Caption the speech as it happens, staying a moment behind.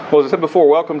Well, as I said before,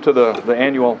 welcome to the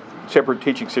annual Shepherd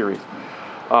Teaching Series.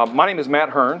 My name is Matt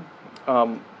Hearn.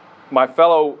 My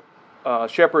fellow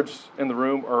shepherds in the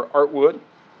room are Art Wood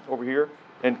over here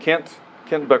and Kent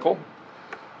Bickle.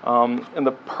 And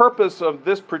the purpose of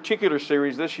this particular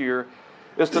series this year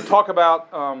is to talk about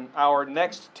our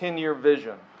next 10-year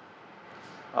vision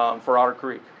for Otter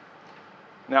Creek.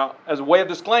 Now, as a way of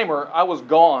disclaimer, I was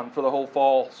gone for the whole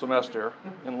fall semester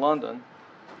in London,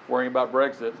 worrying about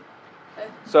Brexit.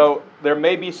 So there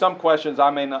may be some questions I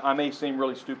may seem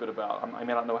really stupid about. I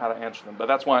may not know how to answer them, but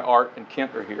that's why Art and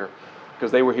Kent are here,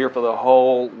 because they were here for the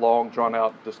whole long,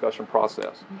 drawn-out discussion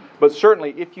process. But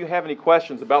certainly, if you have any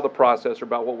questions about the process or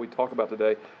about what we talk about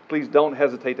today, please don't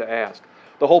hesitate to ask.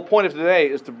 The whole point of today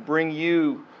is to bring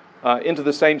you into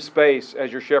the same space as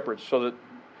your shepherds, so that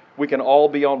we can all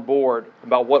be on board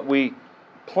about what we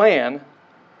plan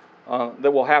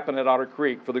that will happen at Otter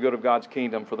Creek for the good of God's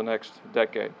kingdom for the next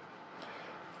decade.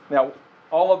 Now,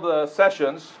 all of the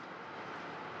sessions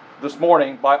this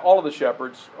morning by all of the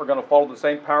shepherds are going to follow the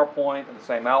same PowerPoint and the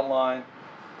same outline.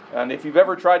 And if you've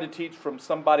ever tried to teach from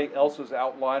somebody else's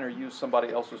outline or use somebody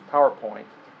else's PowerPoint,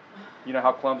 you know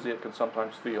how clumsy it can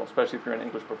sometimes feel, especially if you're an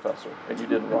English professor and you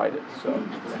didn't write it.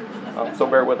 So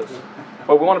bear with us.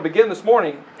 But we want to begin this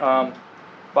morning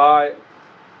by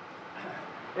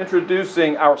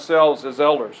introducing ourselves as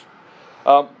elders.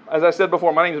 As I said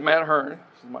before, my name is Matt Hearn.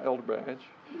 This is my elder badge.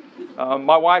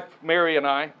 My wife, Mary, and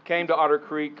I came to Otter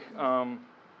Creek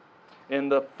in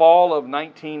the fall of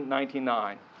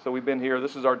 1999. So we've been here.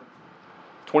 This is our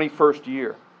 21st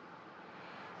year.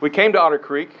 We came to Otter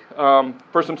Creek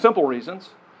for some simple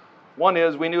reasons. One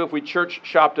is we knew if we church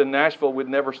shopped in Nashville, we'd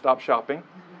never stop shopping.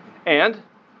 And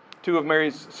two of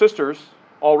Mary's sisters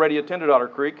already attended Otter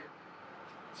Creek.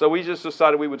 So we just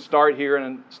decided we would start here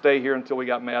and stay here until we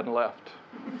got mad and left.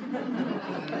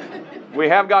 We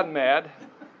have gotten mad.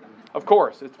 Of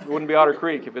course, it wouldn't be Otter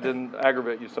Creek if it didn't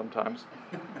aggravate you sometimes.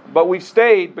 But we've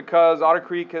stayed because Otter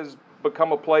Creek has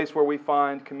become a place where we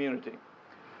find community.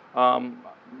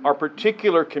 Our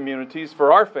particular communities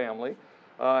for our family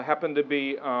happen to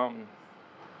be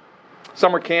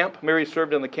summer camp. Mary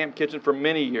served in the camp kitchen for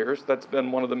many years. That's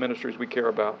been one of the ministries we care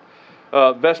about.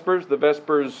 Vespers, the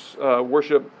Vespers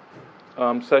worship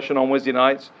session on Wednesday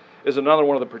nights is another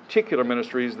one of the particular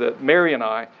ministries that Mary and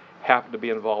I happen to be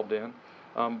involved in.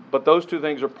 But those two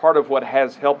things are part of what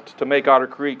has helped to make Otter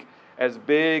Creek as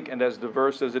big and as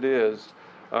diverse as it is,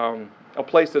 a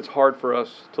place that's hard for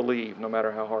us to leave, no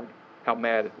matter how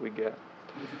mad we get.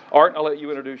 Art, I'll let you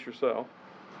introduce yourself.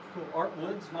 Cool. Art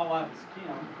Woods. My wife is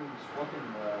Kim, who's working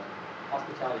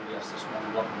hospitality guest this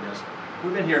morning, welcome guest.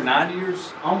 We've been here 9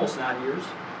 years, almost 9 years.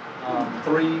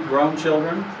 3 grown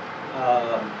children,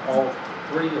 all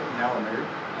 3 of them now are married.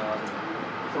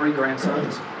 3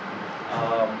 grandsons.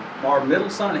 Our middle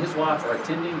son and his wife are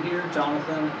attending here,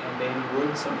 Jonathan and Danny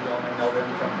Wood. Some of y'all may know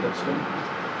them from Lipscomb.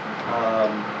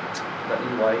 But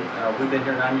anyway, we've been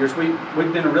here 9 years.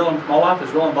 My wife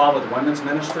is real involved with the women's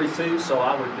ministry too, so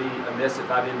I would be amiss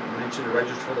if I didn't mention to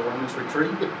register for the women's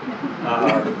retreat.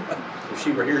 If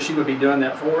she were here, she would be doing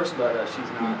that for us, but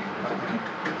she's not.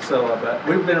 So, but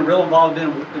we've been real involved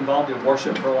in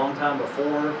worship for a long time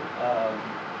before.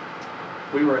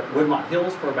 We were at Woodmont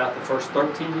Hills for about the first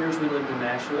 13 years we lived in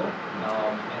Nashville,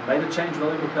 and made a change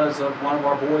really because of one of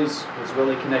our boys was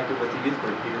really connected with the youth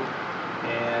group here,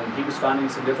 and he was finding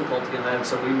some difficulty in that, and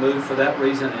so we moved for that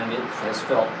reason, and it has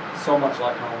felt so much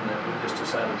like home that we just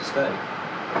decided to stay.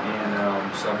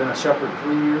 And so I've been a shepherd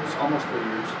 3 years, almost 3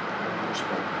 years.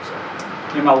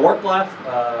 So, in my work life,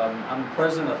 I'm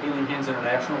president of Healing Hands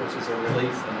International, which is a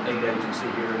relief and aid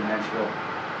agency here in Nashville.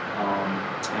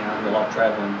 And I do a lot of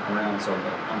traveling around, so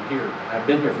I'm here. I've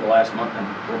been here for the last month, and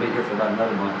we'll be here for about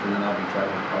another month, and then I'll be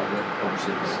traveling probably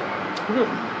overseas.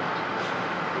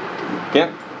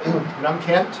 Kent? And I'm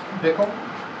Kent Bickle.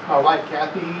 My wife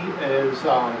Kathy is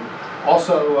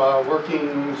also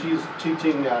working. She's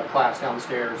teaching a class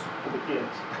downstairs for the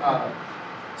kids.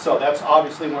 So that's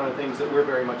obviously one of the things that we're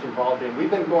very much involved in.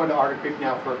 We've been going to Otter Creek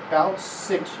now for about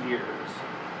 6 years.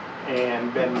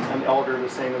 And been an elder the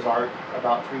same as Art,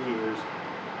 about 3 years.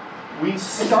 We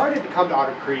started to come to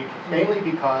Otter Creek mainly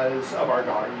because of our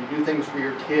daughter. You do things for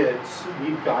your kids.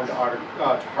 We've gone to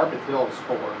Harpeth Hills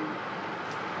for,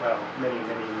 many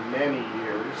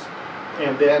years.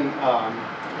 And then,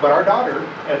 but our daughter,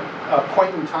 at a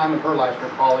point in time in her life, in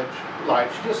her college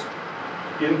life, she just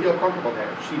didn't feel comfortable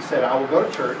there. She said, I will go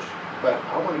to church, but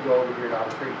I want to go over here to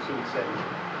Otter Creek. So we said,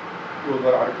 we'll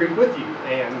go to Otter Creek with you.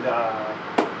 And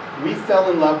we fell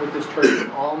in love with this church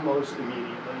almost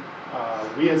immediately.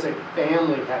 We as a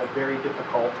family had a very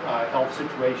difficult health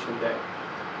situation that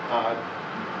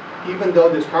even though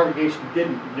this congregation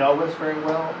didn't know us very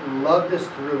well, loved us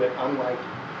through it, unlike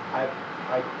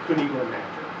I couldn't even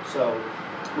imagine. So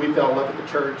we fell in love with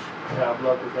the church. I've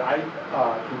loved it. I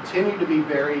continue to be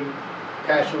very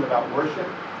passionate about worship.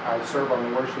 I serve on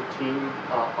the worship team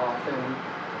often,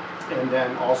 and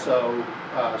then also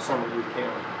summer youth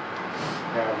camp.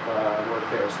 Have worked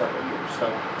there several years. So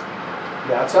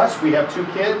that's us. We have 2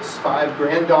 kids, 5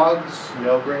 grand dogs,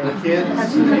 no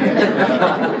grandkids,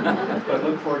 and, but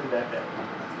look forward to that day.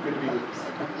 Good to be with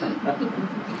you.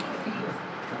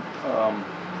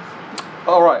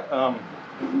 All right.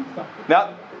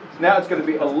 Now it's going to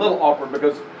be a little awkward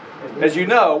because, as you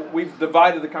know, we've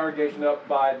divided the congregation up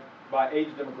by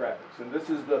age demographics, and this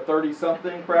is the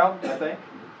 30-something crowd, I think.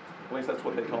 At least that's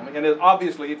what they told me. And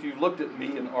obviously, if you've looked at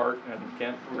me and Art and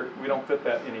Kent, we don't fit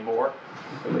that anymore,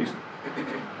 at least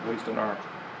in our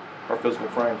physical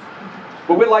frames.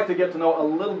 But we'd like to get to know a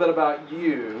little bit about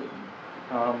you,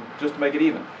 just to make it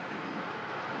even.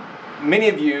 Many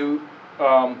of you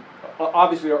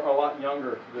obviously are a lot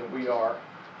younger than we are.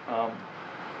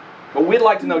 But we'd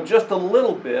like to know just a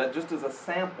little bit, just as a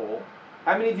sample,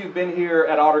 how many of you have been here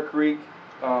at Otter Creek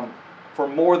for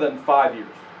more than 5 years?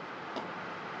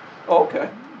 Oh, okay.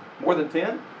 More than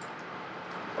 10?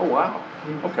 Oh, wow.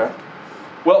 Okay.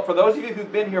 Well, for those of you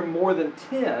who've been here more than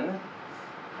 10,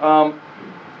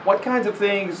 what kinds of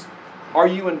things are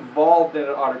you involved in at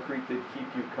Otter Creek that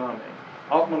keep you coming?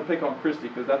 I'm going to pick on Christy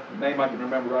because that's the name I can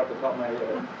remember right off the top of my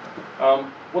head.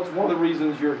 What's one of the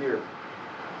reasons you're here?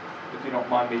 If you don't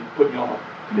mind me putting you on a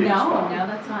big spot. No,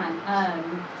 that's fine.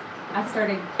 I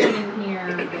started coming here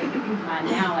with my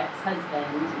now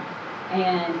ex-husband,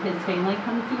 and his family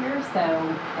comes here,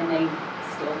 and they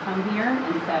still come here,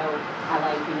 and so I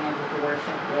like being able to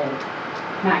worship with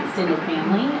my extended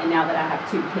family. And now that I have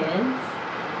 2 kids,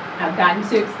 I've gotten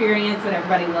to experience what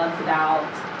everybody loves about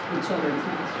the children's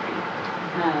ministry.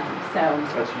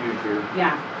 That's huge here.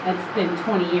 Yeah, it's been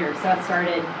 20 years. So I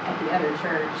started at the other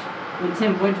church with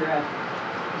Tim Woodruff,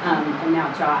 and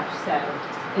now Josh. So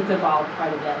it's evolved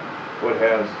quite a bit. Well, it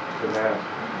has. It has.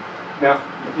 Now,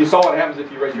 you saw what happens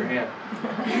if you raise your hand.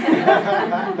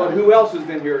 But who else has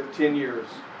been here 10 years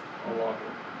or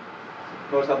longer?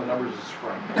 Notice how the numbers just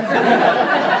sprung.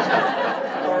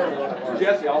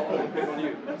 Jesse, I'll pick on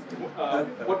you.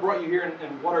 What brought you here,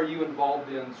 and what are you involved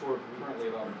in sort of currently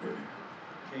at Otter Creek?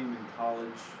 Came in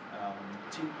college. A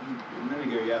minute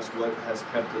ago you asked what has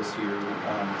kept us here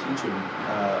teaching.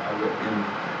 And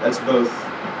that's both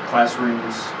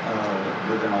classrooms,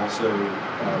 but then also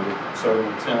started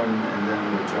with Tim and then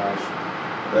with Josh.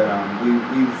 But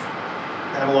we've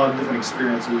had a lot of different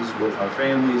experiences with our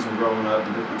families and growing up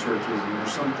in different churches, and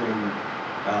there's something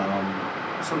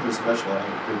special I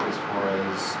think as far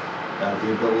as the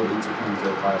ability to come to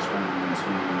a classroom and to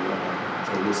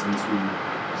listen to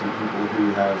some people who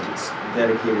have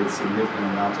dedicated significant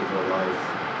amounts of their life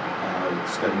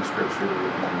studying Scripture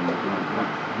and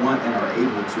want and are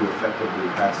able to effectively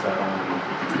pass that on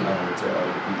to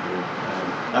other people.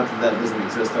 Not that doesn't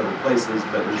exist other places,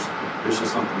 but there's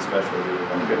just something special here.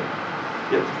 Okay.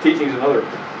 Yeah, teaching is another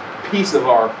piece of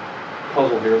our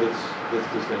puzzle here that's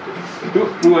distinctive.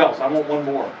 Who else? I want one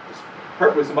more.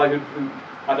 Preferably somebody who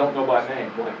I don't know by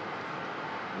name, like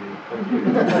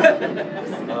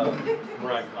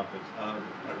Brian Compton. I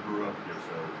grew up here,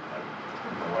 so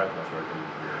my wife and I started coming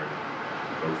here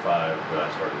in 05, but I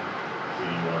started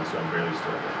 81, so I'm barely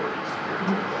still in the 40s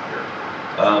here.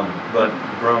 But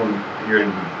grown here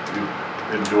and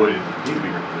enjoyed it. Need to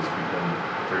be here because it's become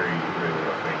very integrated,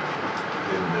 I think,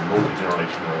 in the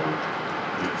multi-generational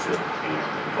leadership and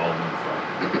involvement from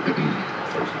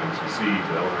folks at MCC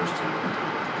to elders to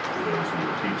those who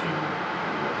are teaching.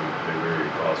 They vary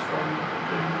across from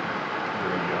being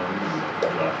very young and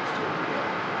Josh is still young.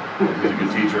 He's a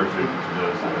good teacher who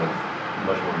does have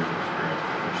much more years of experience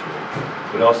than we should.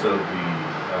 But also the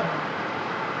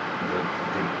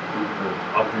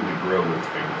opportunity to grow with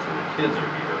families. So the kids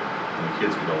are here, and the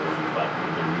kids get older and find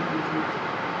their weekly group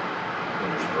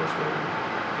interspersed with them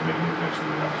and make new connections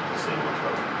and not just the same ones.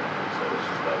 So it's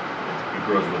just that it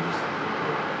grows with us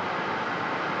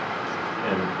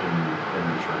and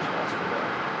the church house for that.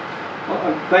 Well,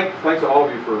 thanks to all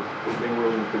of you for being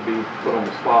willing to be put on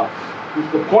the spot.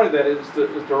 The point of that is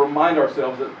to remind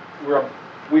ourselves that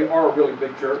we are a really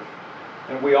big church,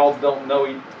 and we all don't know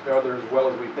each other as well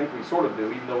as we think we sort of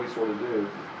do, even though we sort of do.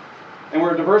 And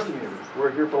we're a diverse community.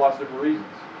 We're here for lots of different reasons.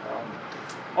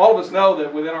 All of us know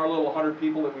that within our little 100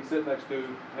 people that we sit next to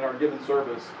in our given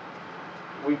service,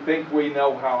 we think we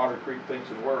know how Otter Creek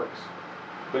thinks and works.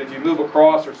 But if you move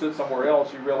across or sit somewhere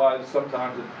else, you realize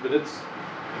sometimes that it's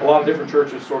a lot of different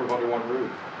churches sort of under one roof.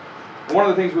 One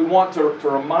of the things we want to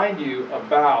remind you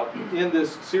about in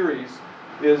this series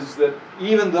is that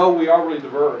even though we are really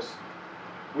diverse,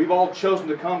 we've all chosen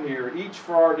to come here, each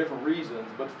for our different reasons,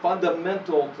 but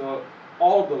fundamental to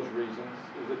all of those reasons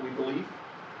is that we believe,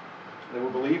 that we're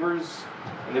believers,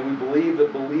 and that we believe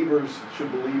that believers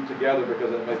should believe together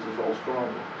because it makes us all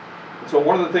stronger. And so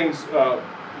one of the things I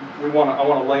want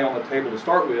to lay on the table to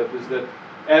start with is that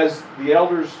as the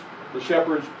elders, the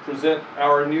shepherds, present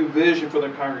our new vision for the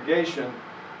congregation,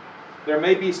 there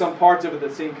may be some parts of it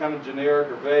that seem kind of generic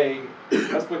or vague.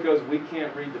 That's because we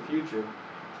can't read the future.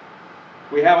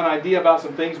 We have an idea about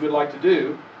some things we'd like to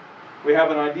do. We have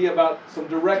an idea about some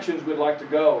directions we'd like to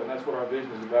go, and that's what our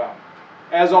vision is about.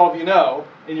 As all of you know,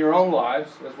 in your own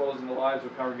lives, as well as in the lives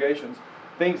of congregations,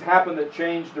 things happen that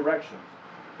change directions.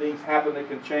 Things happen that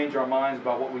can change our minds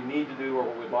about what we need to do or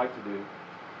what we'd like to do.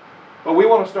 But we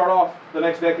want to start off the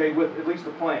next decade with at least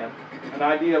a plan, an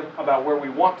idea about where we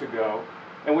want to go.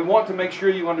 And we want to make sure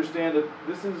you understand that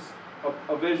this is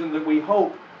a vision that we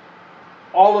hope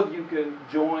all of you can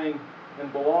join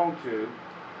and belong to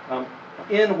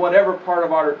in whatever part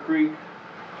of Otter Creek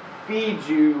feeds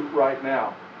you right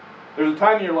now. There's a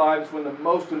time in your lives when the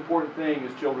most important thing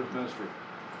is children's ministry.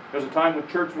 There's a time when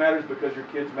church matters because your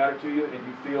kids matter to you and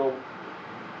you feel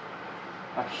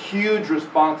a huge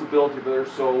responsibility for their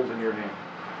souls in your hand.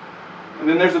 And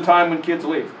then there's a time when kids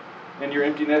leave and you're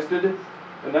empty nested,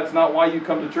 and that's not why you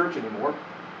come to church anymore.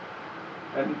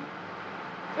 And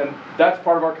that's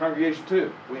part of our congregation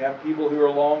too. We have people who are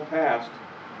long past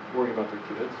worrying about their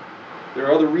kids. There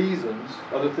are other reasons,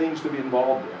 other things to be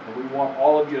involved in. And we want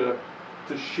all of you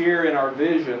to share in our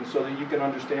vision so that you can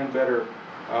understand better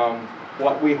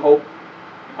what we hope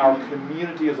our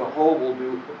community as a whole will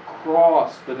do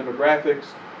across the demographics,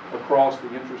 across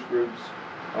the interest groups,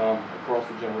 across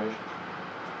the generations.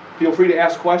 Feel free to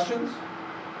ask questions.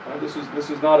 This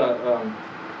is not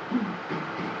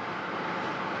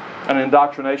an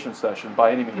indoctrination session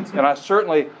by any means. And I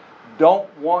certainly don't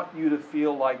want you to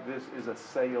feel like this is a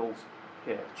sales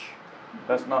pitch.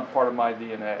 That's not part of my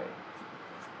DNA.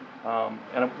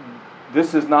 And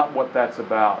this is not what that's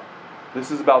about. This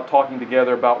is about talking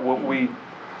together about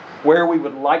where we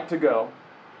would like to go.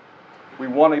 We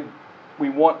want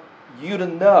you to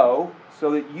know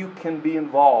so that you can be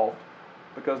involved,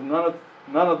 because none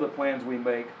of the plans we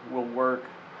make will work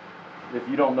if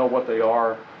you don't know what they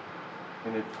are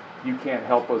and if you can't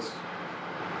help us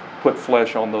put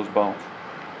flesh on those bones.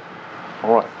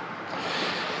 All right.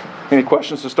 Any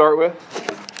questions to start with?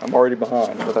 I'm already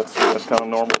behind, but that's kind of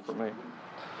normal for me.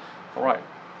 All right.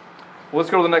 Well, let's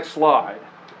go to the next slide.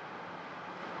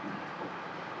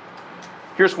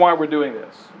 Here's why we're doing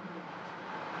this.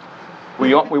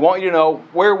 We want you to know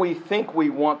where we think we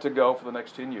want to go for the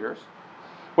next 10 years,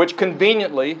 which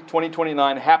conveniently,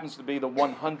 2029 happens to be the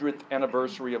 100th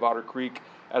anniversary of Otter Creek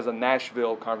as a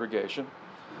Nashville congregation.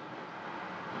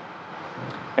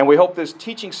 And we hope this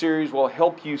teaching series will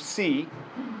help you see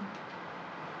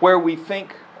where we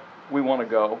think we want to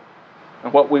go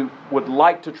and what we would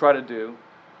like to try to do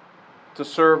to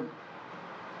serve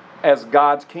as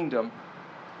God's kingdom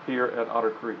here at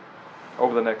Otter Creek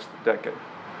over the next decade.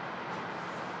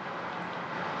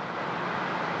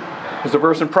 There's a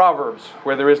verse in Proverbs,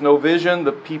 where there is no vision,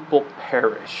 the people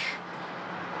perish.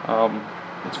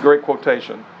 It's a great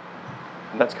quotation,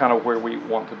 and that's kind of where we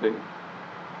want to be.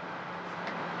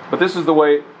 But this is the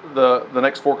way the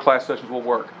next 4 class sessions will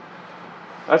work.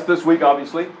 That's this week,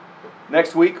 obviously.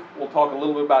 Next week, we'll talk a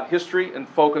little bit about history and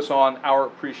focus on our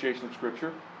appreciation of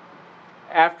Scripture.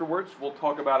 Afterwards, we'll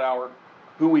talk about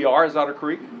who we are as Otter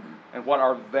Creek and what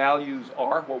our values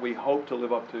are, what we hope to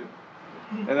live up to.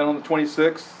 And then on the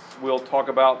 26th, we'll talk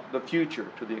about the future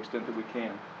to the extent that we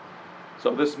can.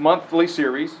 So this monthly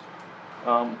series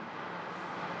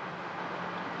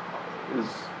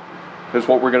is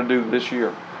what we're going to do this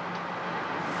year.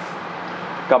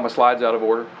 Got my slides out of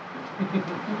order.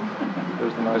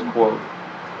 There's the nice quote.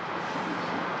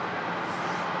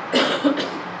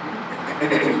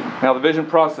 Now the vision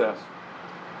process.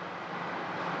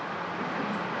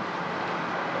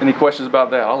 Any questions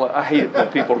about that? I hate it when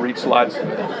people read slides.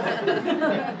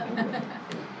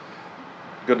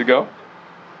 Good to go?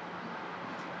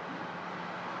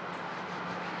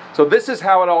 So this is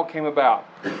how it all came about.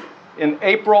 In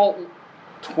April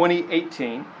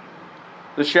 2018,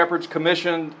 the Shepherds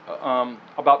commissioned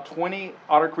about 20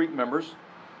 Otter Creek members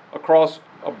across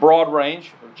a broad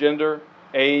range of gender,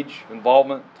 age,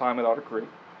 involvement, time at Otter Creek,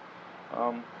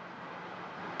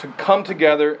 to come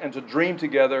together and to dream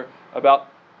together about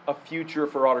a future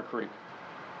for Otter Creek.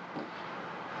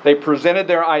 They presented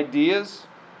their ideas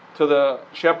to the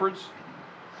Shepherds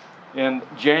in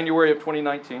January of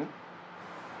 2019.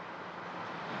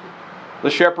 The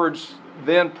shepherds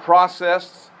then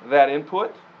processed that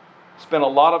input, spent a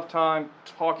lot of time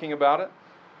talking about it.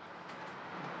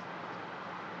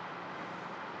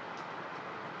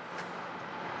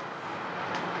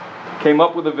 Came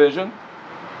up with a vision.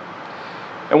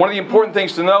 And one of the important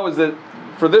things to know is that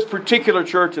for this particular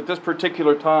church at this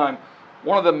particular time,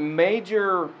 one of the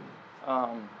major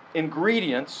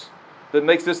ingredients that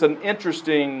makes this an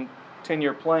interesting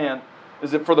 10-year plan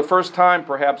is that for the first time,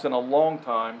 perhaps in a long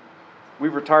time,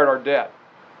 we've retired our debt.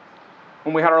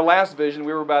 When we had our last vision,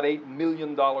 we were about $8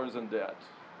 million in debt.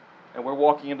 And we're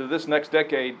walking into this next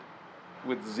decade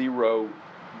with zero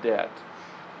debt.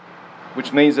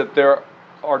 Which means that there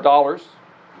are dollars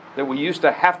that we used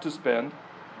to have to spend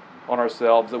on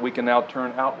ourselves that we can now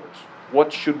turn outwards.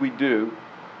 What should we do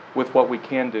with what we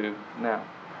can do now?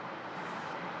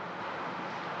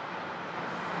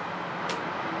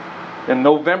 In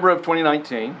November of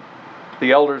 2019,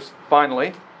 the elders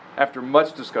finally, after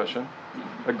much discussion,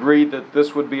 agreed that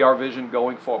this would be our vision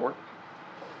going forward.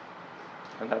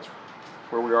 And that's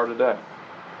where we are today.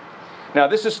 Now,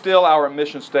 this is still our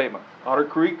mission statement. Otter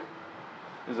Creek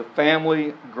is a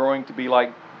family growing to be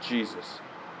like Jesus.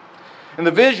 And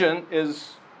the vision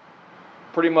is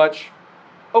pretty much,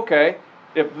 okay,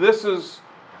 if this is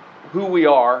who we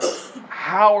are,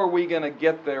 how are we going to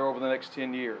get there over the next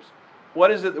 10 years?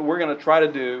 What is it that we're going to try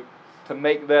to do to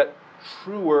make that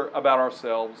truer about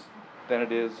ourselves than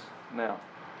it is now?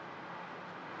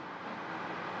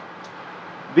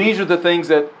 These are the things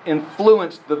that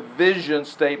influenced the vision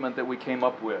statement that we came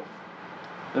up with.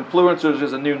 Influencers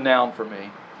is a new noun for me.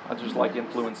 I just like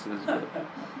influences. But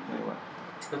anyway.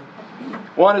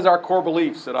 One is our core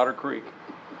beliefs at Otter Creek.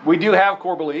 We do have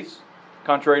core beliefs,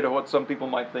 contrary to what some people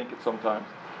might think at sometimes.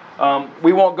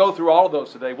 We won't go through all of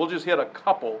those today. We'll just hit a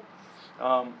couple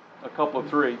of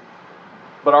three.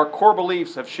 But our core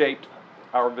beliefs have shaped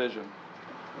our vision.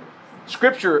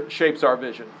 Scripture shapes our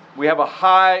vision. We have a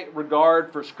high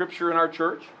regard for Scripture in our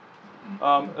church.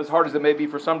 As hard as it may be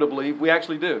for some to believe, we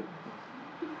actually do.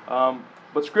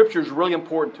 But Scripture is really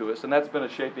important to us, and that's been a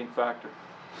shaping factor.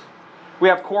 We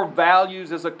have core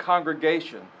values as a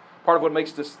congregation. Part of what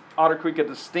makes this Otter Creek a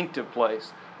distinctive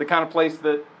place. The kind of place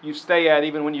that you stay at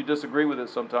even when you disagree with it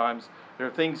sometimes. There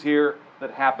are things here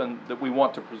that happen that we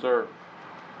want to preserve.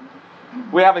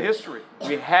 We have a history.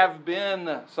 We have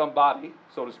been somebody,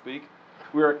 so to speak.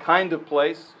 We're a kind of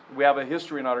place. We have a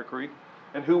history in Otter Creek.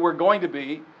 And who we're going to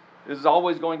be is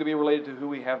always going to be related to who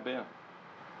we have been.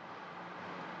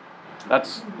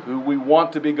 That's who we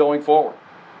want to be going forward.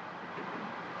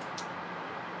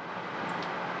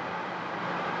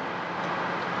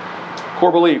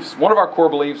 Core beliefs. One of our core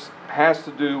beliefs has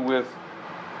to do with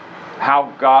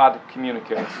how God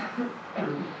communicates.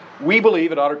 We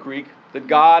believe at Otter Creek that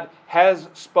God has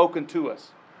spoken to us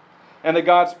and that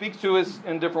God speaks to us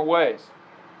in different ways.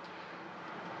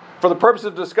 For the purpose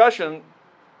of discussion,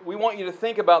 we want you to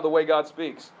think about the way God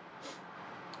speaks.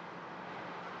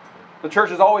 The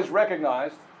church has always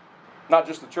recognized, not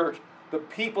just the church, the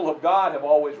people of God have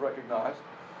always recognized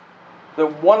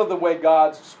that one of the way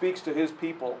God speaks to His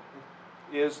people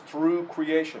is through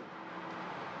creation.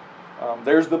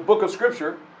 There's the book of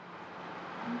Scripture,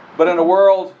 but in a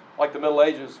world like the Middle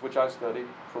Ages, which I studied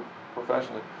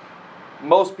professionally,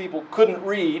 most people couldn't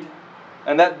read,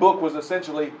 and that book was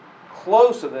essentially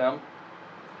close to them,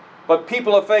 but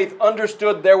people of faith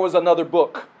understood there was another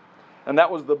book, and that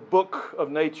was the book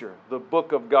of nature, the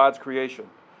book of God's creation.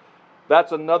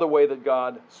 That's another way that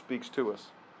God speaks to us.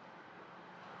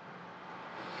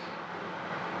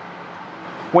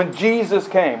 When Jesus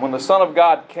came, when the Son of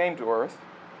God came to earth,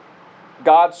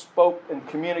 God spoke and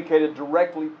communicated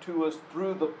directly to us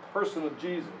through the person of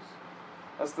Jesus.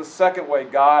 That's the second way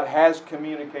God has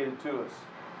communicated to us.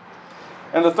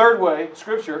 And the third way,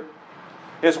 Scripture,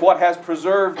 is what has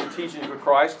preserved the teachings of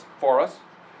Christ for us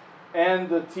and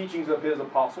the teachings of His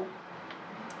apostle.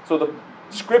 So the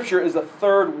Scripture is the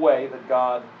third way that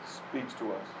God speaks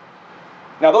to us.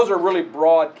 Now those are really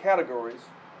broad categories.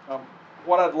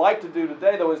 What I'd like to do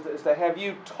today, though, is to have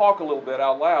you talk a little bit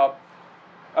out loud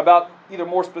about either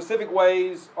more specific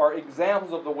ways or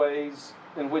examples of the ways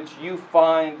in which you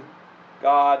find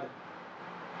God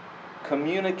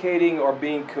communicating or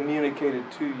being communicated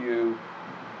to you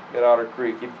at Otter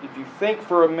Creek. If you think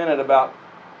for a minute about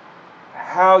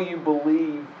how you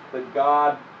believe that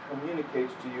God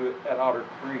communicates to you at Otter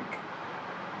Creek,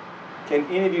 can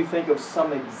any of you think of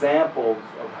some examples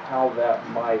of how that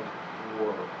might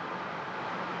work?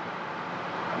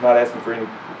 I'm not asking for any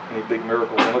big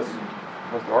miracles unless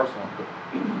there are some. But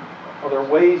are there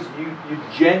ways you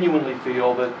genuinely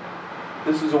feel that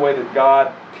this is a way that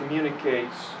God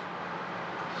communicates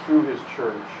through His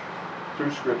church,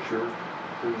 through Scripture,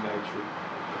 through nature,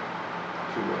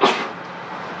 to us.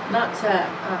 Not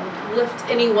to lift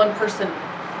any one person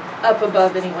up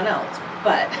above anyone else,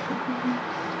 but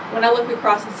when I look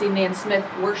across and see Nan Smith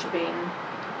worshiping,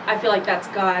 I feel like that's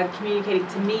God communicating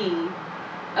to me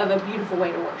of a beautiful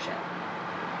way to worship.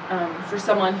 For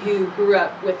someone who grew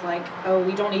up with like, oh,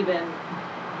 we're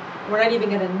not even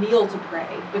going to kneel to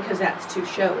pray because that's too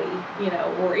showy,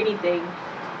 or anything.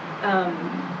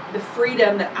 The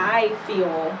freedom that I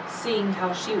feel seeing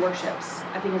how she worships,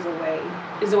 I think is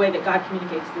a way that God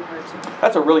communicates through her to me.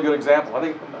 That's a really good example. I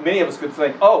think many of us could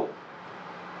think, oh,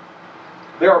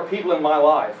 there are people in my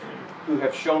life who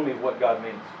have shown me what God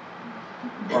means,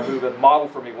 or who have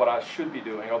modeled for me what I should be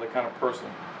doing, or the kind of person,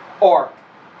 or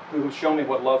who have shown me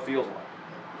what love feels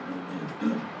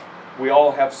like. We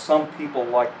all have some people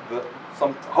like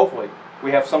hopefully,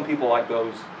 we have some people like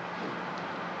those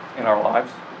in our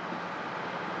lives.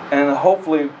 And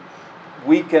hopefully,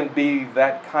 we can be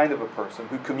that kind of a person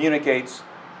who communicates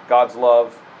God's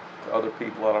love to other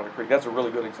people out on the creek. That's a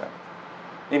really good example.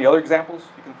 Any other examples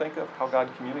you can think of how God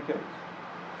communicates?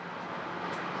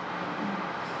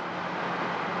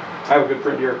 I have a good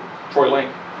friend here, Troy Link,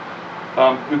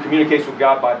 who communicates with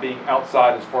God by being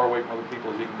outside as far away from other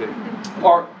people as he can be.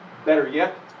 Or, better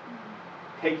yet,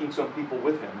 taking some people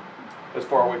with him as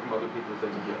far away from other people as they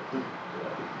can get.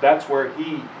 That's where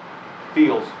he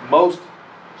feels most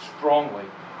strongly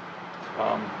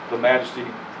the majesty,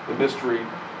 the mystery,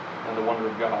 and the wonder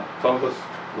of God. Some of us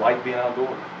like being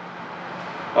outdoors.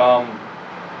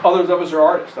 Others of us are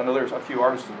artists. I know there's a few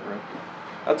artists in the room.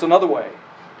 That's another way,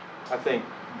 I think,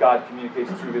 God communicates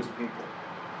through His people.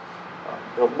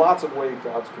 There are lots of ways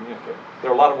God's communicating.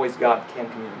 There are a lot of ways God can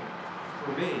communicate.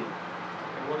 For me,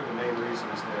 and one of the main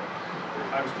reasons that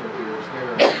I'm still here is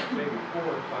there are maybe 4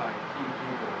 or 5 key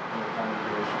people in the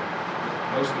congregation,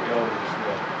 most of the elders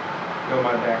that know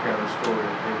my background and story.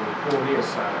 They will pull me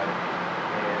aside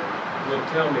and will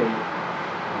tell me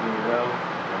I'm doing well,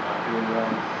 I'm not doing well.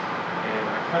 And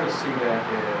I kind of see that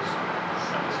as,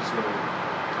 not necessarily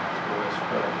voice,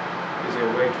 but as a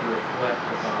way to reflect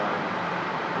upon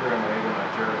where am I in my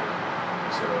journey.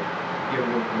 And so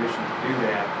giving them permission to do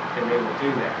that, and they will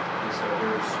do that. And so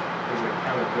there's an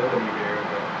accountability there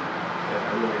that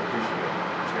I really appreciate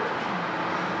and cherish.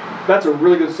 That's a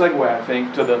really good segue, I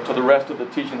think, to the rest of the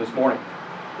teaching this morning.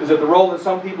 Is that the role that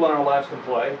some people in our lives can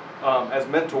play as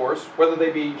mentors, whether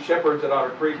they be shepherds at Otter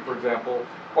Creek, for example,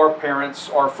 or parents,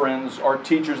 or friends, or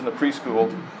teachers in the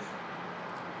preschool.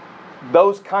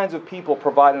 Those kinds of people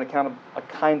provide a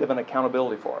kind of an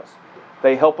accountability for us.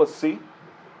 They help us see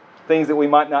things that we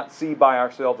might not see by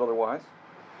ourselves otherwise.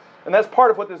 And that's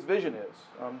part of what this vision is.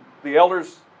 The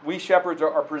elders, we shepherds,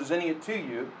 are presenting it to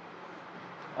you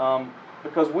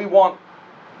because we want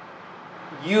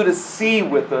you to see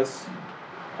with us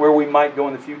where we might go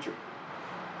in the future.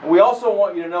 And we also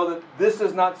want you to know that this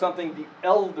is not something the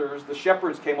elders, the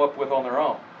shepherds, came up with on their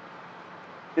own.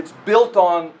 It's built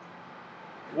on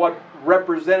what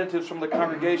representatives from the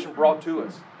congregation brought to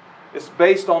us. It's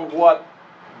based on what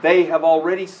they have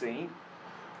already seen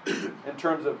in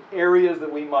terms of areas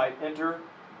that we might enter,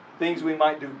 things we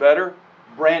might do better,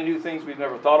 brand new things we've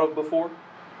never thought of before.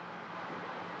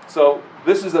 So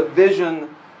this is a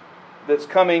vision that's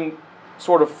coming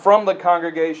sort of from the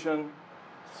congregation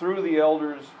through the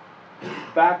elders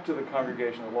back to the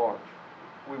congregation at large.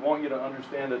 We want you to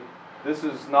understand that this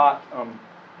is not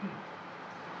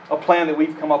a plan that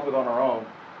we've come up with on our own.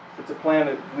 It's a plan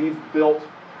that we've built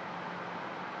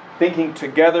thinking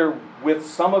together with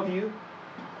some of you,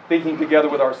 thinking together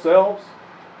with ourselves,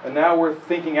 and now we're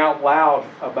thinking out loud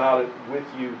about it with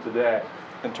you today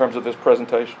in terms of this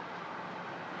presentation.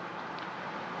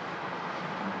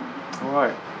 All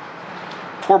right.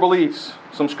 Core beliefs,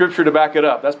 some scripture to back it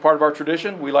up. That's part of our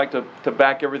tradition. We like to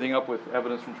back everything up with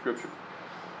evidence from scripture.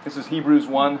 This is Hebrews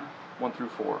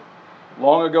 1:1-4.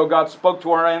 Long ago God spoke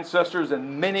to our ancestors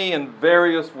in many and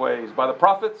various ways by the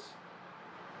prophets,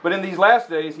 but in these last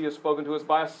days He has spoken to us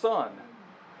by a Son,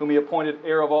 whom He appointed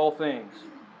heir of all things,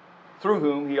 through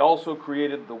whom He also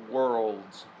created the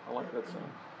worlds. I like that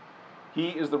saying. He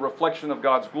is the reflection of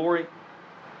God's glory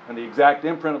and the exact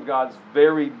imprint of God's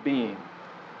very being,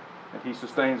 and He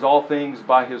sustains all things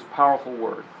by His powerful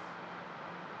word.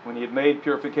 When He had made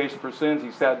purification for sins,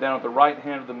 He sat down at the right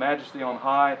hand of the Majesty on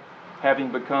high,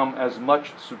 having become as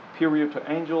much superior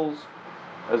to angels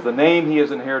as the name He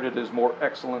has inherited is more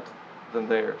excellent than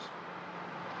theirs.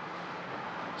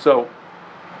 So,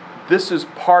 this is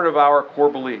part of our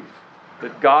core belief,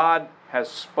 that God has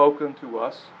spoken to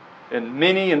us in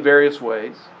many and various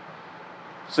ways,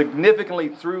 significantly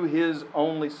through His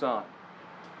only Son.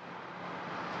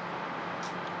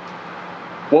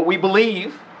 What we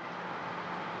believe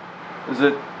is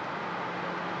that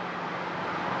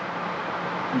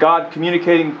God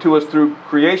communicating to us through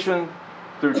creation,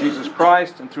 through Jesus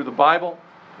Christ, and through the Bible,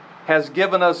 has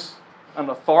given us an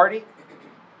authority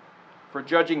for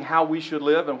judging how we should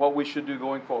live and what we should do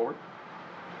going forward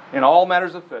in all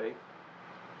matters of faith,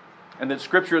 and that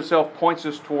Scripture itself points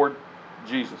us toward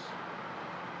Jesus.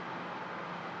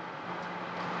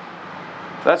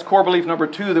 That's core belief number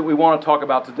 2 that we want to talk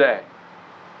about today.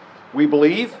 We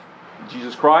believe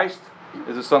Jesus Christ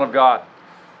is the Son of God.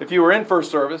 If you were in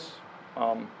first service,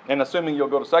 and assuming you'll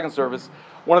go to second service,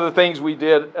 one of the things we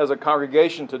did as a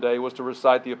congregation today was to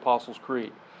recite the Apostles'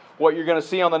 Creed. What you're going to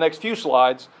see on the next few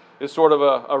slides is sort of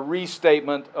a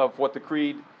restatement of what the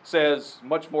Creed says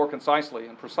much more concisely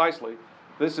and precisely.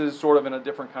 This is sort of in a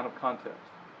different kind of context.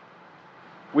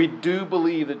 We do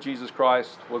believe that Jesus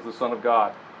Christ was the Son of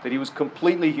God, that He was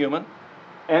completely human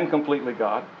and completely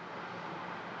God.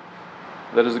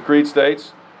 That, as the Creed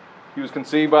states, He was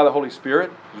conceived by the Holy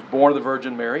Spirit, He was born of the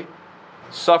Virgin Mary,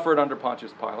 suffered under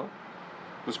Pontius Pilate,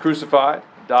 was crucified,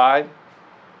 died,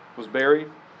 was buried,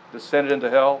 descended into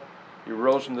hell, He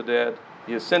rose from the dead,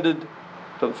 He ascended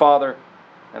to the Father,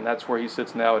 and that's where He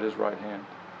sits now at His right hand.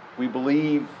 We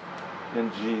believe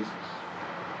in Jesus.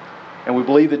 And we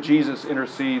believe that Jesus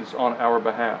intercedes on our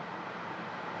behalf.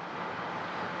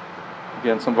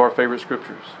 Again, some of our favorite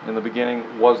scriptures. In the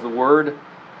beginning was the Word,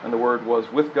 and the Word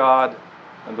was with God,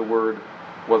 and the Word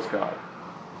was God.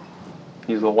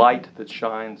 He's the light that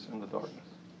shines in the darkness.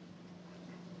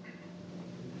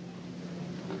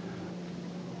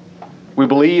 We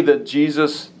believe that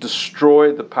Jesus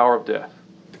destroyed the power of death,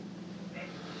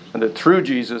 and that through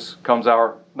Jesus comes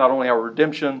not only our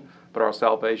redemption, but our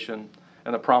salvation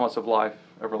and the promise of life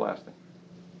everlasting.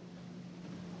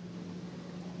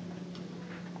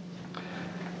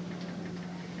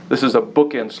 This is a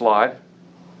bookend slide.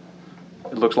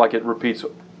 It looks like it repeats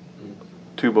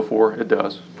 2 before. It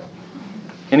does.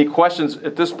 Any questions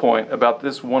at this point about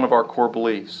this one of our core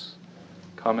beliefs?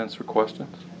 Comments or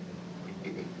questions?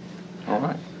 All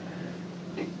right.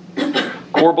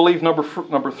 Core belief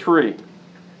number 3.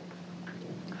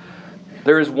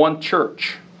 There is one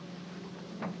church.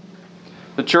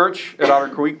 The church at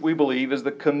Otter Creek, we believe, is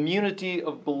the community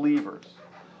of believers.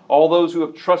 All those who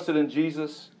have trusted in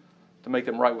Jesus to make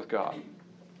them right with God.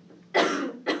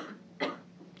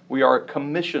 We are a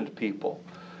commissioned people.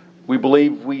 We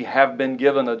believe we have been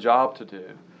given a job to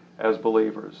do as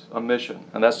believers, a mission.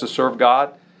 And that's to serve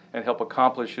God and help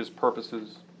accomplish His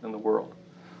purposes in the world.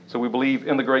 So we believe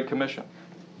in the Great Commission.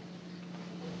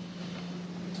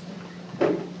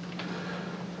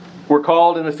 We're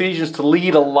called in Ephesians to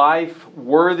lead a life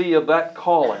worthy of that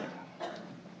calling,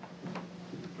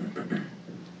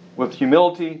 with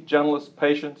humility, gentleness,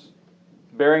 patience,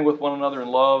 bearing with one another in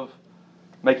love,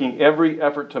 making every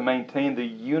effort to maintain the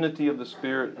unity of the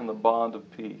Spirit and the bond of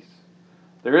peace.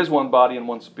 There is one body and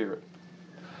one Spirit.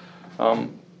 I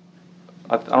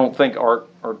don't think Art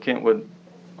or Kent would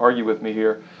argue with me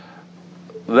here.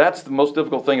 That's the most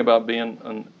difficult thing about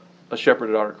being a shepherd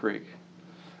at Otter Creek.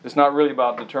 It's not really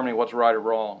about determining what's right or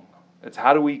wrong. It's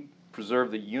how do we preserve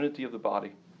the unity of the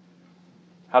body?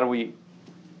 How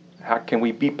can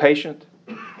we be patient?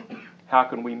 How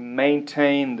can we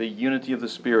maintain the unity of the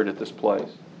Spirit at this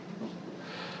place?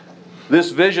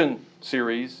 This vision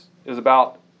series is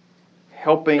about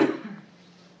helping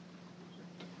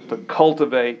to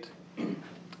cultivate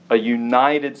a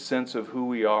united sense of who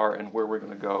we are and where we're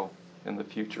going to go in the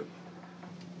future.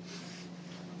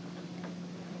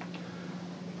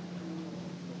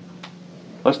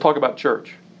 Let's talk about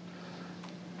church.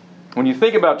 When you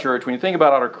think about church, when you think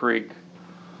about Otter Creek,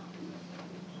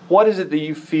 what is it that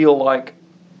you feel like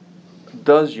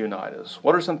does unite us?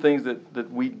 What are some things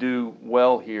that we do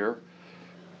well here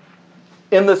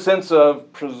in the sense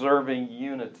of preserving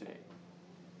unity?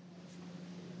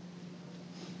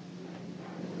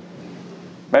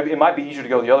 Maybe it might be easier to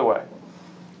go the other way.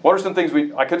 What are some things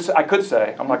I could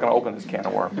say, I'm not going to open this can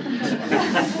of worms.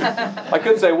 I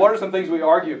could say, what are some things we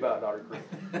argue about at Otter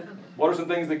Creek? What are some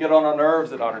things that get on our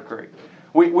nerves at Otter Creek?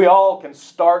 We all can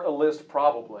start a list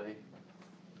probably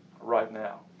right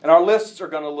now. And our lists are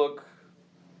going to look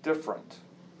different.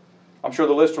 I'm sure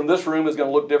the list from this room is going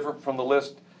to look different from the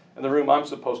list in the room I'm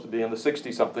supposed to be in, the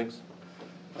 60-somethings.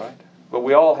 Right? But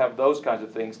we all have those kinds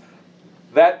of things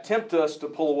that tempt us to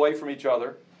pull away from each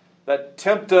other, that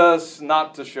tempt us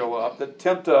not to show up, that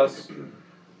tempt us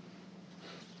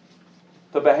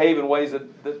to behave in ways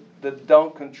that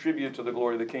don't contribute to the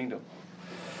glory of the kingdom.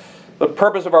 The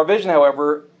purpose of our vision,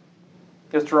 however,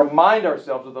 is to remind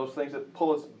ourselves of those things that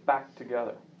pull us back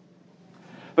together.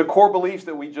 The core beliefs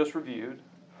that we just reviewed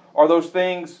are those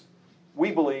things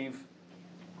we believe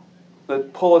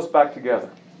that pull us back together.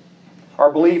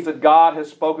 Our belief that God has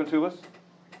spoken to us.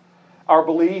 Our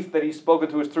belief that He's spoken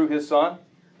to us through His Son,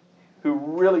 who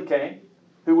really came,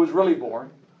 who was really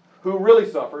born, who really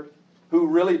suffered, who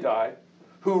really died,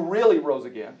 who really rose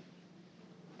again,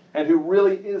 and who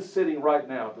really is sitting right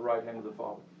now at the right hand of the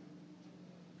Father.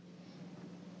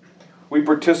 We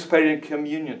participated in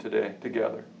communion today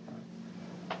together.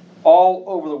 All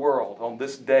over the world on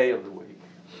this day of the week.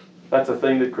 That's a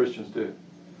thing that Christians do.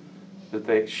 That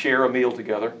they share a meal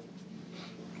together,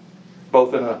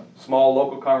 both in a small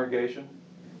local congregation,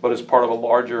 but as part of a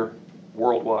larger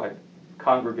worldwide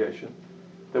congregation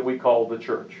that we call the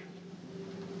church.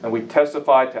 And we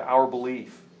testify to our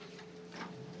belief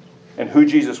in who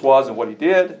Jesus was and what He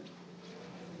did.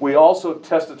 We also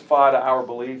testify to our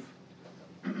belief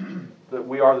that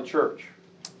we are the church.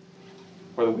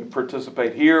 Whether we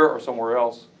participate here or somewhere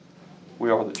else, we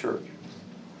are the church.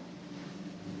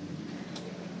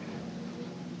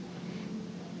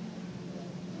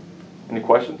 Any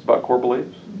questions about core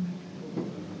beliefs?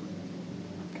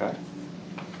 Okay.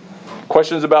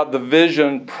 Questions about the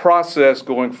vision process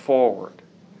going forward.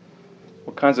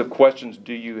 What kinds of questions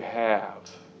do you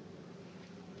have?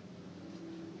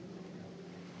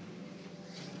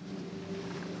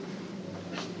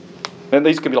 And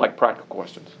these can be like practical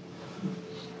questions.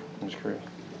 I'm just curious.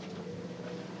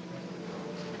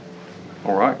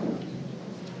 All right.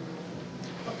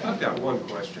 I've got one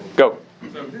question. Go.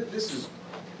 So this is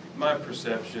my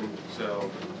perception,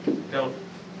 so don't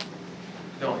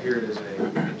hear it as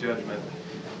a judgment.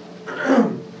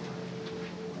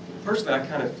 Personally, I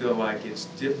kind of feel like it's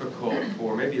difficult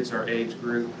for, maybe it's our age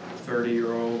group,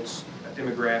 30-year-olds,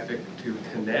 demographic, to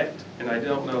connect, and I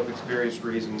don't know if it's various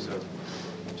reasons of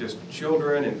just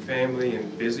children and family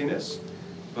and busyness,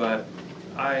 but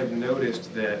I have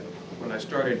noticed that when I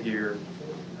started here,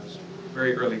 I was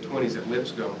very early 20s at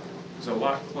Lipscomb, it's a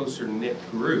lot closer knit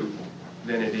group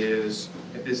than it is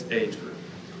at this age group.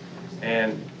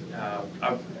 And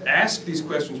I've asked these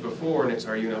questions before, and it's,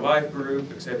 are you in a life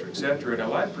group, et cetera, and a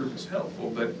life group is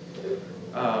helpful, but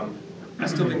I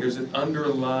still think there's an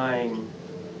underlying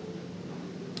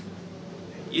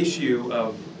issue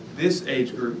of this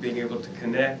age group being able to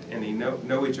connect and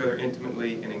know each other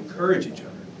intimately and encourage each other.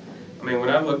 I mean, when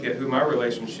I look at who my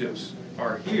relationships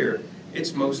are here,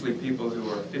 it's mostly people who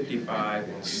are 55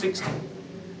 and 60,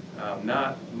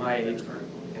 not my age group.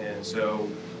 And so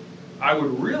I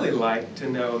would really like to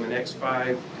know in the next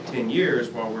 5 to 10 years,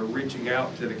 while we're reaching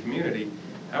out to the community,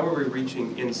 how are we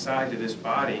reaching inside to this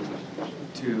body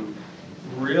to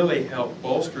really help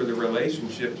bolster the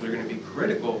relationships that are going to be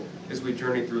critical as we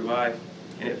journey through life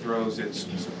and it throws its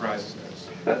surprises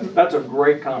at us. That's a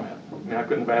great comment. I mean, I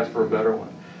couldn't have asked for a better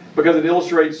one. Because it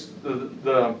illustrates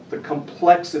the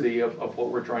complexity of what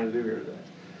we're trying to do here today.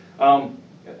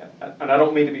 And I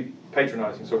don't mean to be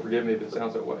patronizing, so forgive me if it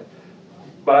sounds that way.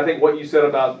 But I think what you said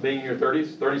about being in your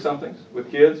 30s, 30-somethings,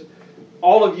 with kids,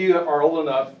 all of you are old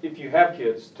enough, if you have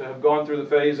kids, to have gone through the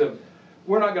phase of,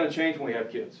 we're not going to change when we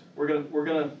have kids. We're going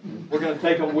to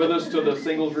take them with us to the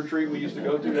singles retreat we used to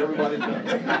go to. Everybody's going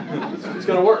to. It's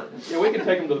going to work. Yeah, we can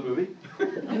take them to the movie.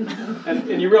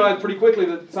 And you realize pretty quickly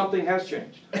that something has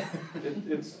changed.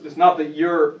 It's not that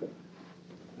you're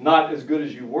not as good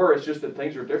as you were. It's just that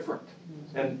things are different.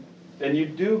 And you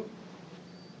do.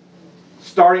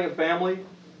 Starting a family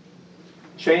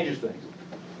changes things.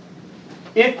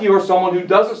 If you're someone who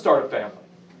doesn't start a family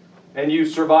and you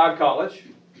survive college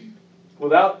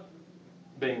without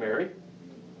being married,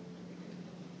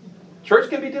 church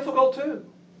can be difficult too,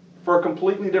 for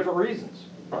completely different reasons.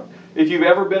 Right? If you've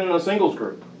ever been in a singles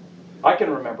group, I can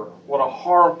remember what a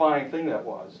horrifying thing that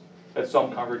was at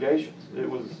some congregations. It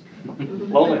was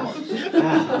lonely hearts.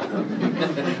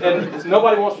 And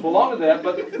nobody wants to belong to that,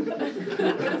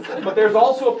 but there's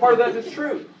also a part of that that's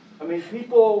true. I mean,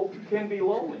 people can be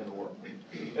lonely in the world.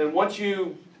 And once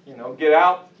you get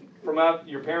out from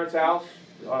your parents' house,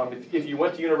 if you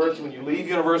went to university, when you leave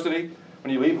university,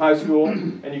 when you leave high school,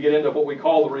 and you get into what we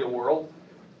call the real world,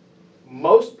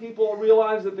 most people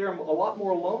realize that they're a lot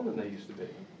more alone than they used to be.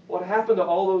 What happened to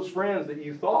all those friends that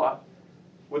you thought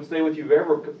would stay with you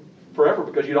forever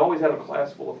because you'd always had a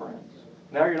class full of friends?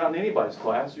 Now you're not in anybody's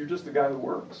class, you're just the guy who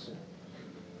works.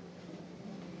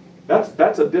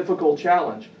 That's a difficult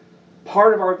challenge.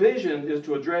 Part of our vision is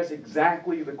to address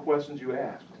exactly the questions you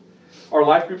asked. Are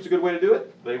life groups a good way to do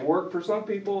it? They work for some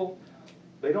people.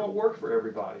 They don't work for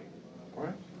everybody.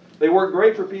 Right? They work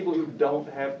great for people who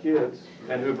don't have kids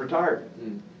and who've retired.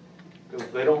 Because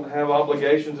they don't have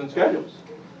obligations and schedules.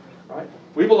 Right?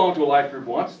 We belonged to a life group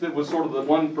once that was sort of the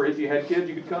one for if you had kids,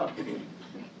 you could come.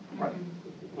 Right?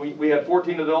 we had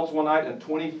 14 adults one night and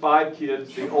 25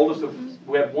 kids. The oldest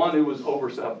we had one who was over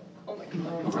 7. Oh my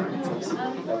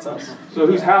God. That's us. So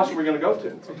whose house are we going to go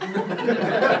to?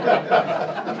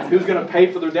 And who's going to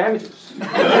pay for their damages?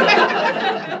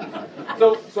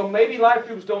 So maybe life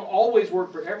groups don't always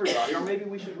work for everybody, or maybe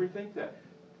we should rethink that.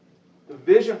 The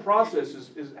vision process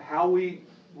is how we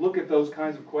look at those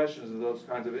kinds of questions and those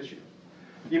kinds of issues.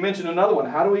 You mentioned another one.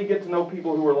 How do we get to know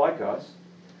people who are like us?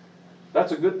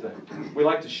 That's a good thing. We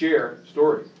like to share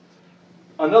stories.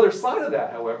 Another side of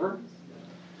that, however,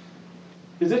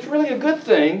 is it's really a good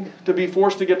thing to be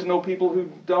forced to get to know people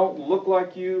who don't look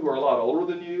like you, who are a lot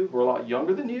older than you, who are a lot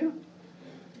younger than you.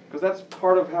 Because that's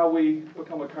part of how we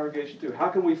become a congregation too. How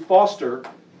can we foster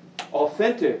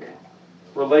authentic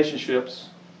relationships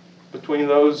between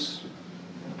those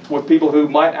with people who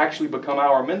might actually become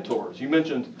our mentors? You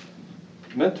mentioned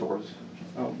mentors.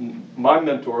 My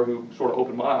mentor, who sort of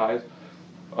opened my eyes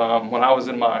when I was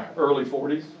in my early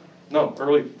 30s,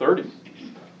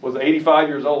 was 85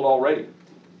 years old already.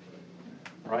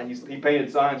 Right? He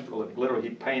painted signs for a living. Literally,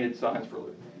 he painted signs for a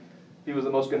living. He was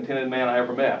the most contented man I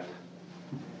ever met.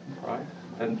 Right?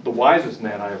 And the wisest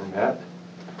man I ever met,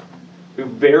 who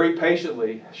very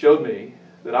patiently showed me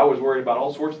that I was worried about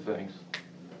all sorts of things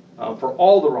for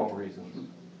all the wrong reasons,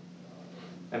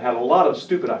 and had a lot of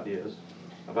stupid ideas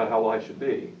about how life should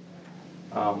be.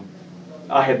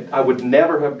 I would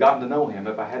never have gotten to know him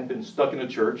if I hadn't been stuck in a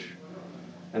church,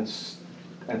 and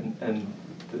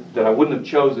that I wouldn't have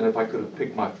chosen if I could have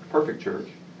picked my perfect church.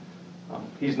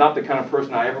 He's not the kind of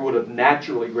person I ever would have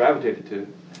naturally gravitated to,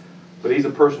 but he's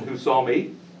a person who saw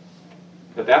me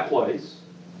at that place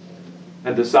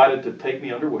and decided to take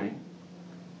me under wing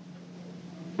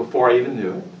before I even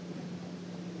knew it.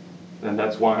 And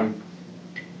that's why I'm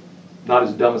not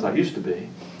as dumb as I used to be.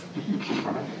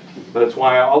 Right? But it's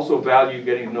why I also value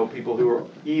getting to know people who are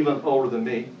even older than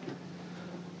me.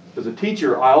 As a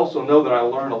teacher, I also know that I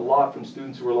learn a lot from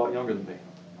students who are a lot younger than me.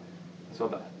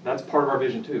 So that's part of our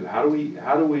vision too. How do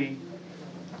we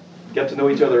get to know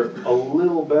each other a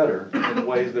little better in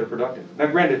ways that are productive? Now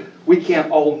granted, we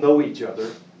can't all know each other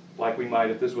like we might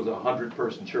if this was a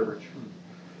 100-person church.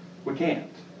 We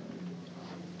can't.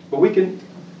 But we can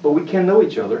know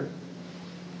each other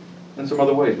in some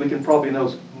other ways. We can probably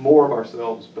know more of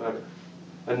ourselves better.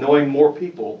 And knowing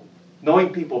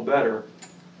people better,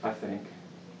 I think,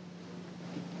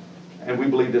 and we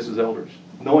believe this as elders,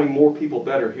 knowing more people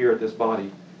better here at this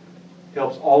body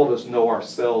helps all of us know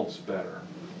ourselves better,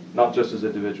 not just as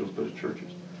individuals, but as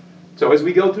churches. So as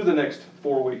we go through the next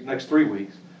 3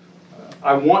 weeks,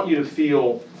 I want you to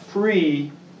feel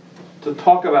free to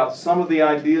talk about some of the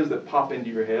ideas that pop into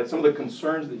your head, some of the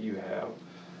concerns that you have,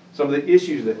 some of the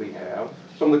issues that we have,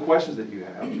 some of the questions that you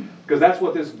have, because that's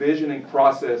what this visioning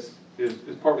process is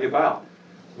partly about.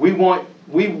 We want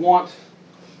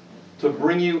to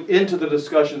bring you into the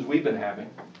discussions we've been having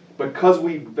because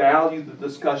we value the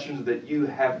discussions that you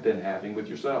have been having with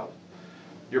yourself.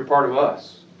 You're part of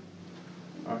us,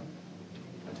 right?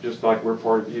 Just like we're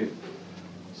part of you.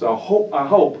 So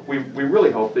we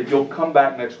really hope that you'll come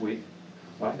back next week,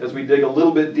 right, as we dig a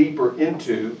little bit deeper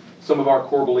into some of our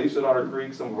core beliefs at Otter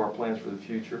Creek, some of our plans for the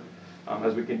future,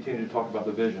 as we continue to talk about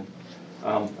the vision.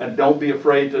 And don't be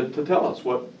afraid to tell us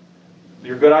what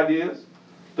your good ideas,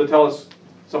 to tell us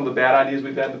some of the bad ideas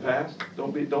we've had in the past.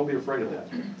 Don't be afraid of that.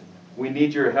 We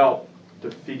need your help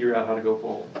to figure out how to go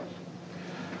forward.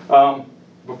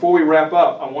 Before we wrap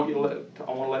up, I want to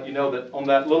let you know that on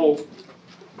that little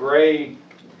gray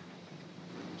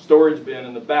storage bin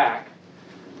in the back,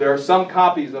 there are some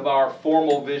copies of our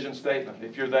formal vision statement.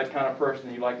 If you're that kind of person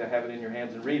and you like to have it in your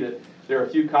hands and read it, there are a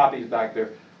few copies back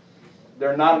there.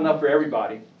 They're not enough for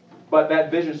everybody, but that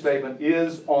vision statement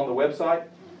is on the website.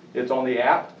 It's on the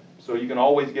app, so you can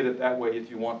always get it that way if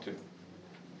you want to.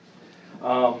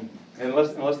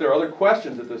 Unless there are other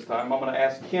questions at this time, I'm going to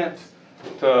ask Kent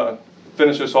to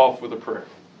finish us off with a prayer.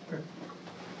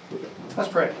 Let's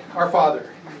pray. Our Father,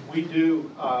 we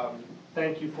do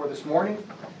thank you for this morning.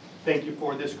 Thank you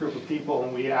for this group of people,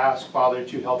 and we ask, Father,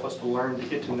 that you help us to learn to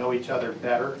get to know each other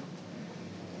better.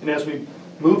 And as we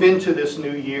move into this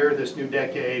new year, this new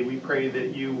decade, we pray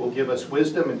that you will give us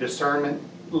wisdom and discernment,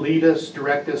 lead us,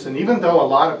 direct us, and even though a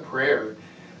lot of prayer,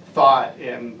 thought,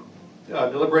 and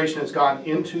deliberation has gone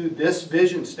into this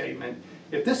vision statement,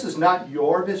 if this is not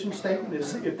your vision statement,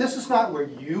 if this is not where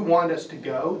you want us to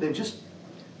go, then just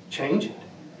change it.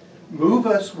 Move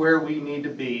us where we need to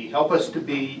be. Help us to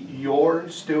be your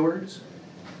stewards.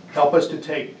 Help us to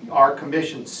take our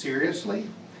commission seriously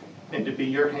and to be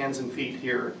your hands and feet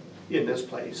here in this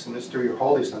place. And it's through your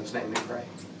Holy Son's name we pray.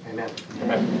 Amen.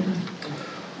 Amen.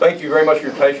 Thank you very much for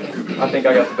your patience. I think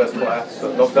I got the best class,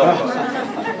 so don't tell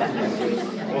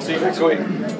anybody. We'll see you next week.